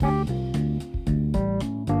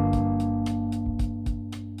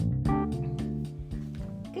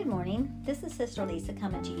This is Sister Lisa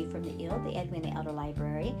coming to you from the Edwina Elder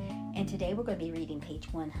Library, and today we're going to be reading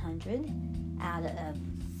page 100 out of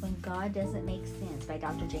When God Doesn't Make Sense by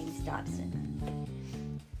Dr. Sense-Dobson.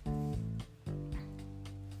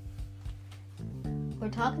 We're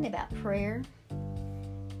talking about prayer.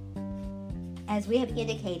 As we have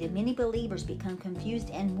indicated, many believers become confused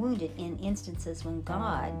and wounded in instances when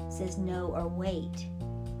God says no or wait,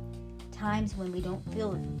 times when we don't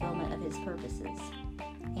feel the fulfillment of His purposes,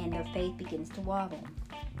 and their faith begins to wobble.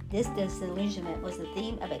 This disillusionment was the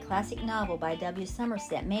theme of a classic novel by W.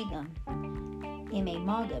 Somerset Maugham, M.A.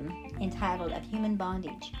 Maugham, entitled Of Human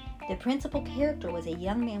Bondage. The principal character was a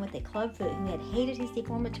young man with a club foot who had hated his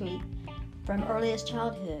deformity from earliest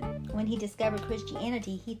childhood. When he discovered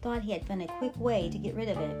Christianity, he thought he had found a quick way to get rid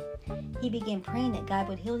of it. He began praying that God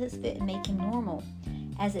would heal his foot and make him normal.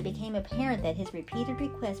 As it became apparent that his repeated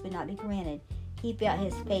requests would not be granted, he felt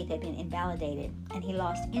his faith had been invalidated, and he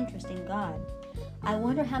lost interest in God. I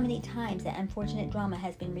wonder how many times that unfortunate drama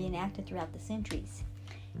has been reenacted throughout the centuries.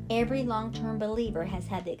 Every long-term believer has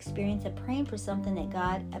had the experience of praying for something that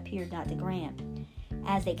God appeared not to grant.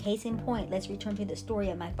 As a case in point, let's return to the story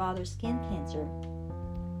of my father's skin cancer.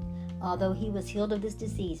 Although he was healed of this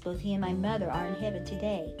disease, both he and my mother are in heaven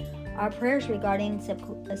today. Our prayers regarding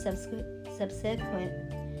subsequent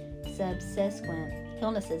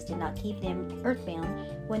illnesses did not keep them earthbound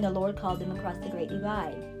when the Lord called them across the great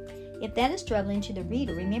divide. If that is troubling to the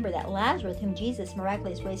reader, remember that Lazarus, whom Jesus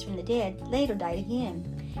miraculously raised from the dead, later died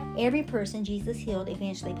again. Every person Jesus healed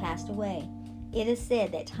eventually passed away. It is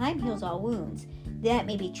said that time heals all wounds. That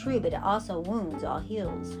may be true, but it also wounds all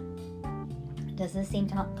heals. Does this seem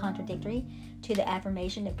contradictory to the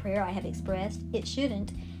affirmation of prayer I have expressed? It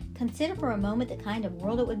shouldn't. Consider for a moment the kind of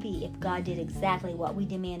world it would be if God did exactly what we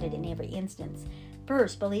demanded in every instance.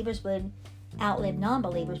 First, believers would outlive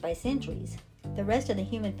non-believers by centuries. The rest of the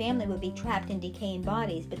human family would be trapped in decaying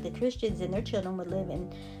bodies, but the Christians and their children would live in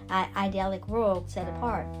an idyllic world set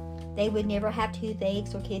apart. They would never have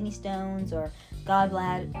toothaches or kidney stones or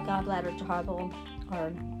gallbladder trouble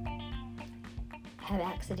or have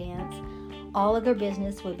accidents. All their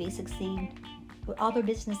businesses would succeed,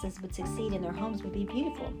 and their homes would be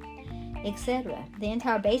beautiful, etc. The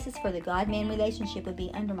entire basis for the God-man relationship would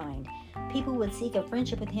be undermined. People would seek a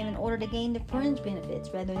friendship with Him in order to gain the fringe benefits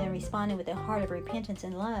rather than responding with a heart of repentance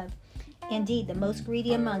and love. Indeed, the most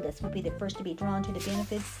greedy among us would be the first to be drawn to the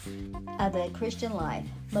benefits of a Christian life.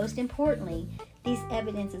 Most importantly, these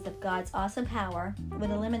evidences of God's awesome power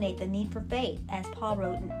would eliminate the need for faith, as Paul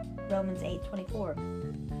wrote in Romans 8:24.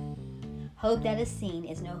 Hope that is seen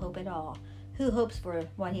is no hope at all. Who hopes for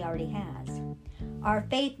what he already has? Our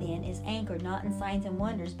faith, then, is anchored not in signs and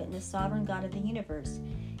wonders, but in the sovereign God of the universe.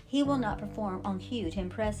 He will not perform on cue to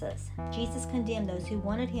impress us. Jesus condemned those who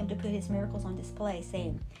wanted Him to put His miracles on display,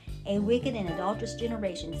 saying, "A wicked and adulterous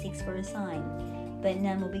generation seeks for a sign, but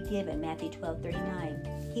none will be given." Matthew 12:39.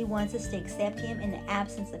 He wants us to accept Him in the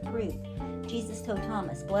absence of proof. Jesus told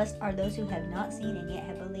Thomas, "Blessed are those who have not seen and yet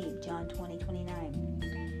have believed." John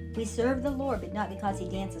 20:29. We serve the Lord, but not because He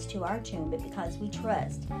dances to our tune, but because we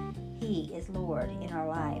trust He is Lord in our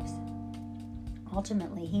lives.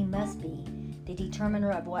 Ultimately, He must be the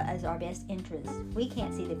determiner of what is our best interest. We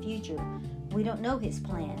can't see the future. We don't know His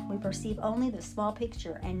plan. We perceive only the small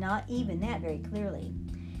picture, and not even that very clearly.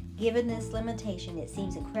 Given this limitation, it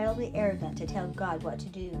seems incredibly arrogant to tell God what to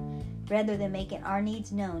do, rather than making our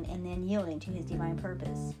needs known and then yielding to His divine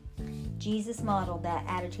purpose. Jesus modeled that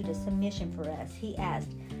attitude of submission for us. He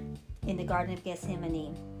asked in the Garden of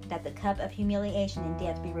Gethsemane that the cup of humiliation and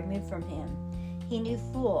death be removed from Him. He knew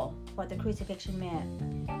full what the crucifixion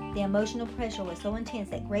meant. The emotional pressure was so intense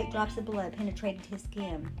that great drops of blood penetrated his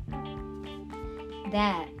skin.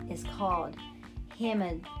 That is called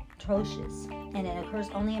hematosis, and it occurs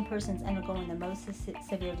only in persons undergoing the most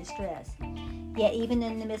severe distress. Yet even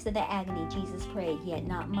in the midst of the agony, Jesus prayed, "Yet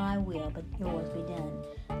not my will, but yours be done."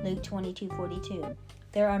 Luke 22:42.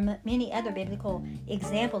 There are many other biblical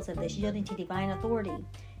examples of this yielding to divine authority.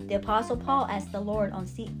 The Apostle Paul asked the Lord on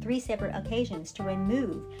 3 separate occasions to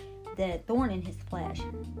remove the thorn in his flesh.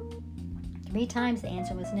 3 times the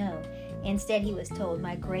answer was no. Instead, he was told,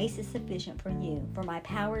 "My grace is sufficient for you, for my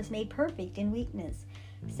power is made perfect in weakness."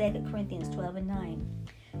 2 Corinthians 12:9.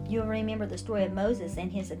 You'll remember the story of Moses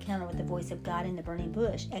and his encounter with the voice of God in the burning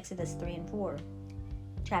bush, Exodus 3 and 4.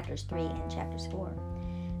 Chapters 3 and chapters 4.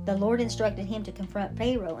 The Lord instructed him to confront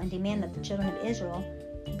Pharaoh and demand that the children of Israel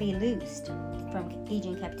be loosed from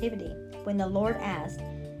Egyptian captivity. When the Lord asked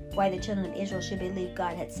why the children of Israel should believe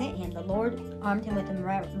God had sent him, the Lord armed him with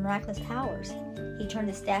miraculous powers. He turned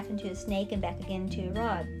his staff into a snake and back again into a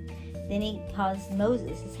rod. Then he caused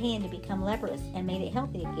Moses' hand to become leprous and made it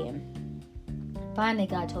healthy again. Finally,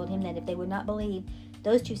 God told him that if they would not believe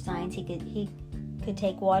those 2 signs, he could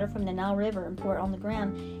take water from the Nile River and pour it on the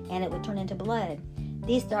ground, and it would turn into blood.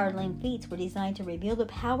 These startling feats were designed to reveal the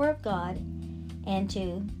power of God and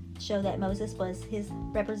to show that Moses was his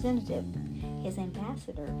representative, his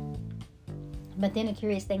ambassador. But then a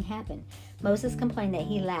curious thing happened. Moses complained that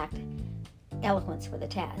he lacked eloquence for the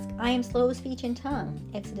task. I am slow of speech and tongue,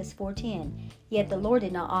 Exodus 4:10. Yet the Lord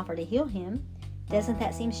did not offer to heal him. Doesn't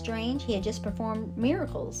that seem strange? He had just performed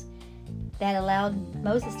miracles that allowed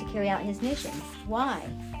Moses to carry out his mission. Why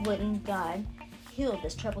wouldn't God heal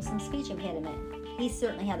this troublesome speech impediment? He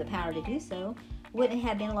certainly had the power to do so. Wouldn't it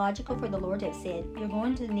have been logical for the Lord to have said, "You're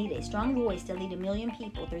going to need a strong voice to lead 1,000,000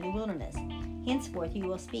 people through the wilderness. Henceforth you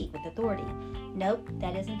will speak with authority"? Nope,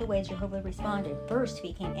 that isn't the way Jehovah responded. First, he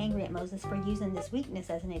became angry at Moses for using this weakness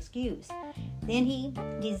as an excuse. Then he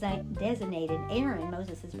designated Aaron,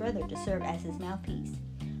 Moses' brother, to serve as his mouthpiece.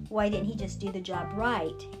 Why didn't he just do the job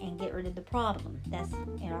right and get rid of the problem? That's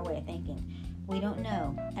in our way of thinking. We don't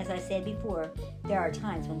know. As I said before, there are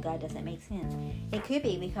times when God doesn't make sense. It could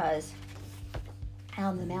be because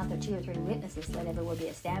out of the mouth of 2 or 3 witnesses, whatever will be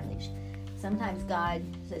established. Sometimes God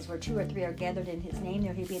says, where 2 or 3 are gathered in his name,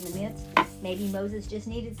 there he'll be in the midst. Maybe Moses just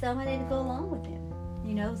needed somebody to go along with him.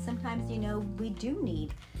 Sometimes, we do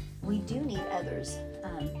need others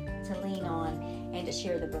to lean on and to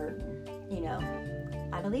share the burden.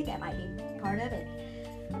 I believe that might be part of it.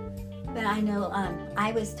 But I know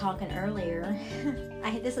I was talking earlier.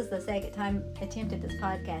 This is the second time attempt at this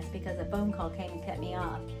podcast because a phone call came and cut me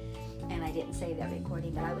off. And I didn't save that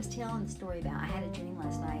recording, but I was telling the story about I had a dream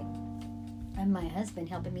last night of my husband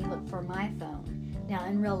helping me look for my phone. Now,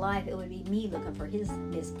 in real life, it would be me looking for his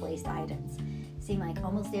misplaced items. Seemed like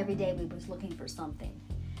almost every day we was looking for something.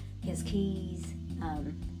 His keys,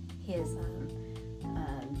 his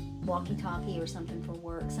walkie-talkie or something for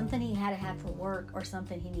work, something he had to have for work or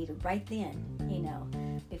something he needed right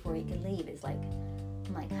then, before he could leave.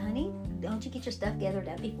 I'm like, honey, don't you get your stuff gathered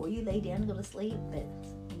up before you lay down and go to sleep? But,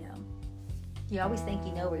 you always think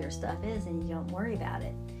you know where your stuff is and you don't worry about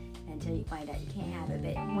it until you find out you can't have it.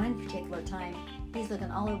 But one particular time, he's looking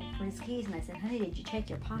all over for his keys, and I said, honey, did you check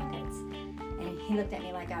your pockets? And he looked at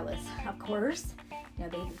me like I was, of course.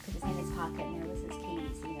 But he put his hand in his pocket and there was his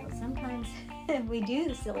keys. Sometimes we do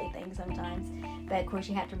the silly things sometimes. But of course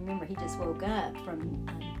you have to remember he just woke up from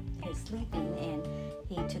his sleeping and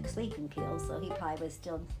he took sleeping pills, so he probably was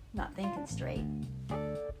still not thinking straight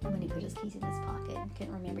when he put his keys in his pocket.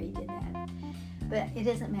 Couldn't remember he did that. But it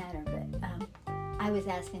doesn't matter. But I was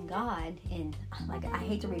asking God, and I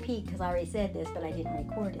hate to repeat because I already said this, but I didn't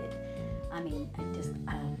record it.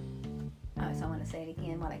 So I want to say it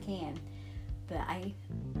again what I can. But I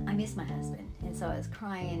miss my husband, and so I was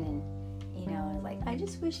crying, and I was like, I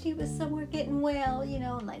just wished he was somewhere getting well, and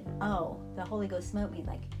the Holy Ghost smote me,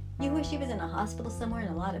 like, you wish he was in a hospital somewhere in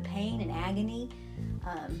a lot of pain and agony.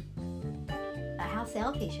 How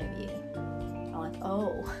selfish of you. I'm like,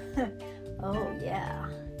 oh yeah.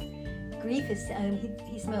 Grief is,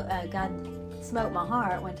 God smote my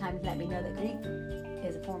heart one time to let me know that grief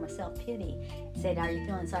is a form of self-pity. He said, are you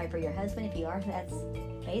feeling sorry for your husband? If you are, that's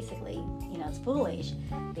basically, it's foolish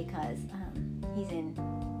because he's in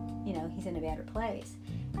a better place.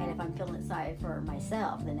 And if I'm feeling sorry for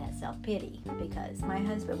myself, then that's self-pity, because my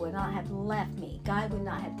husband would not have left me. God would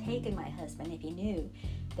not have taken my husband if he knew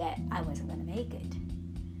that I wasn't going to make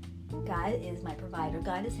it. God is my provider.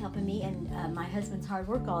 God is helping me, and my husband's hard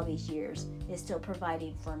work all these years is still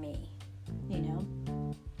providing for me,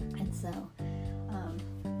 And so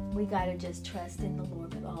we got to just trust in the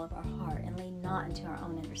Lord with all of our heart and lean not into our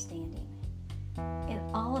own understanding. In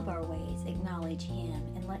all of our ways, acknowledge Him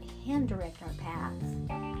and let Him direct our paths.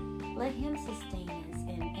 Let Him sustain us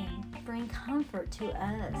and bring comfort to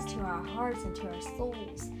us, to our hearts and to our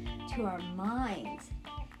souls, to our minds.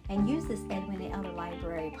 And use this Edwin Elder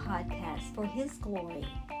Library podcast for His glory.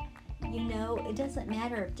 It doesn't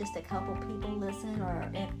matter if just a couple people listen or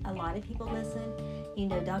if a lot of people listen.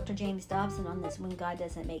 Dr. Sense-Dobson on this When God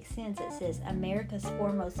Doesn't Make Sense, it says America's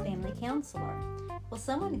foremost family counselor. Well,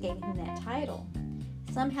 someone gave him that title.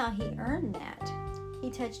 Somehow he earned that.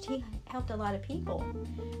 He helped a lot of people.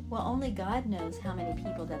 Well, only God knows how many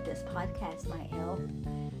people that this podcast might help.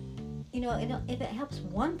 If it helps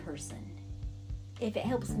one person, if it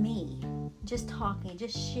helps me, just talking,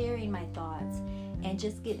 just sharing my thoughts, and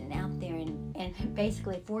just getting out there and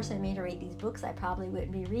basically forcing me to read these books I probably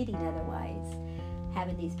wouldn't be reading otherwise.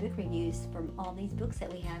 Having these book reviews from all these books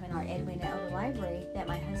that we have in our Edwin Elder Library that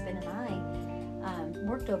my husband and I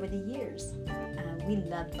worked over the years. We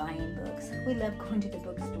love buying books. We love going to the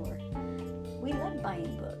bookstore. We love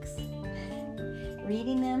buying books.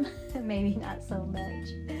 Reading them, maybe not so much.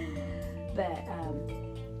 But,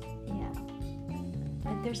 yeah.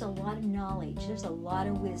 But there's a lot of knowledge. There's a lot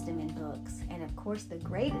of wisdom in books. And, of course, the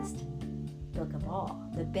greatest book of all,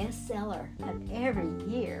 the bestseller of every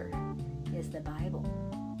year, is the Bible.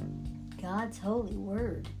 God's holy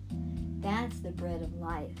word. That's the bread of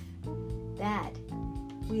life. That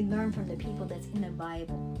we learn from the people that's in the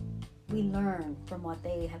Bible. We learn from what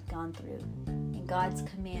they have gone through. And God's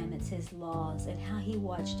commandments, His laws, and how He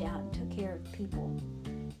watched out and took care of people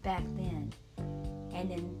back then.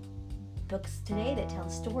 And then books today that tell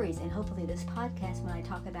stories, and hopefully this podcast when I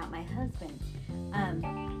talk about my husband.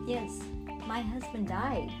 Yes, my husband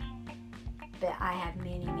died. But I have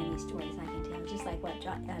many, many stories I can tell, just like what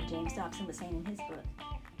James Dobson was saying in his book.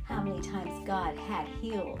 How many times God had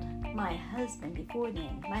healed my husband before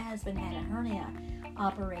then. My husband had a hernia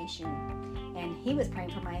operation, and he was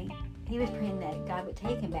praying that God would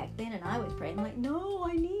take him back then, and I was praying like, no,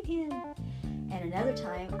 I need him. And another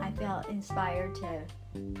time I felt inspired to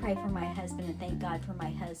pray for my husband and thank God for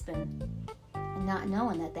my husband, not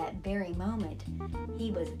knowing that very moment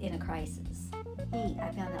he was in a crisis.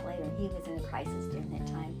 I found out later, he was in a crisis during that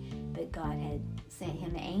time, but God had sent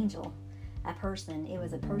him an angel, a person. It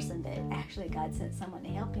was a person that actually God sent someone to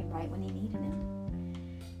help him right when he needed him.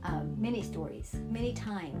 Many stories, many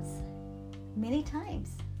times.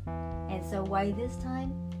 And so why this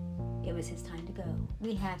time? It was His time to go.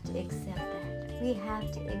 We have to accept that. We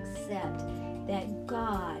have to accept that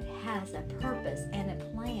God has a purpose and a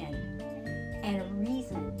plan and a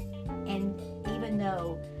reason. And even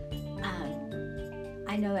though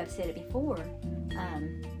I know I've said it before,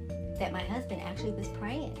 that my husband actually was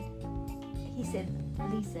praying. He said,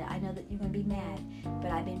 Lisa, I know that you're going to be mad,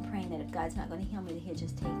 but I've been praying that if God's not going to heal me, that He'll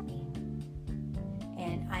just take me.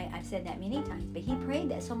 And I've said that many times, but he prayed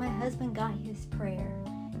that. So my husband got his prayer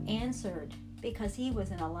answered because he was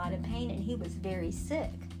in a lot of pain and he was very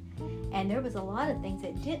sick. And there was a lot of things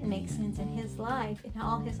that didn't make sense in his life and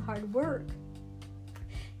all his hard work.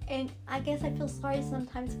 And I guess I feel sorry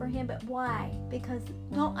sometimes for him, but why? Because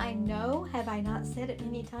don't I know, have I not said it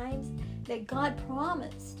many times, that God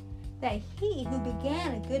promised that He who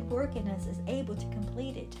began a good work in us is able to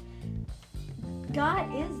complete it.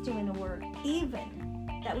 God is doing the work,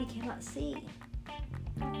 even that we cannot see.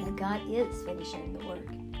 And God is finishing the work.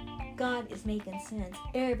 God is making sense.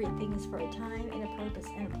 Everything is for a time and a purpose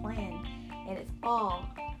and a plan. And it's all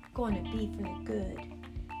going to be for the good.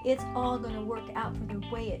 It's all going to work out for the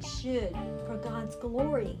way it should, for God's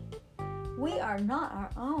glory. We are not our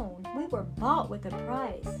own. We were bought with a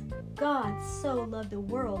price. God so loved the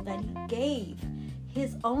world that He gave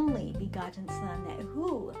His only begotten Son, that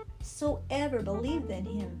whosoever believed in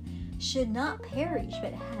Him should not perish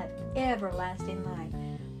but have everlasting life.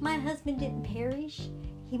 My husband didn't perish.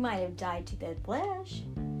 He might have died to the flesh.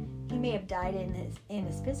 He may have died in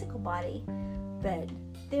his physical body, but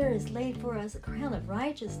there is laid for us a crown of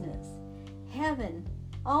righteousness. Heaven,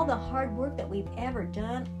 all the hard work that we've ever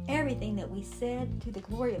done, everything that we said to the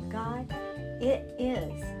glory of God, it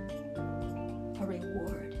is a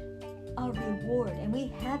reward. A reward. And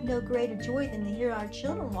we have no greater joy than to hear our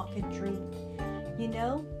children walk in truth. You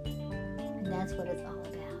know? And that's what it's all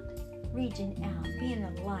about. Reaching out, being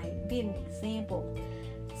a light, being an example,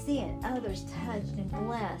 seeing others touched and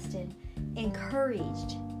blessed and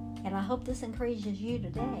encouraged. And I hope this encourages you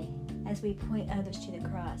today as we point others to the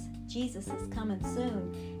cross. Jesus is coming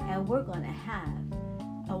soon, and we're going to have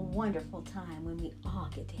a wonderful time when we all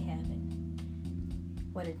get to heaven.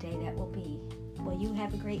 What a day that will be. Well, you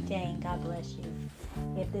have a great day, and God bless you.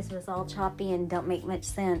 If this was all choppy and don't make much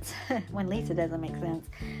sense, when Lisa doesn't make sense,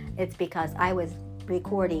 it's because I was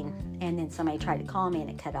recording, and then somebody tried to call me, and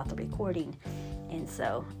it cut out the recording. And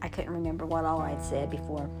so I couldn't remember what all I'd said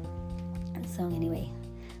before. And so anyway,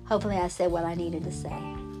 hopefully I said what I needed to say.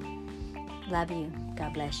 Love you.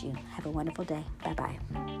 God bless you. Have a wonderful day. Bye-bye.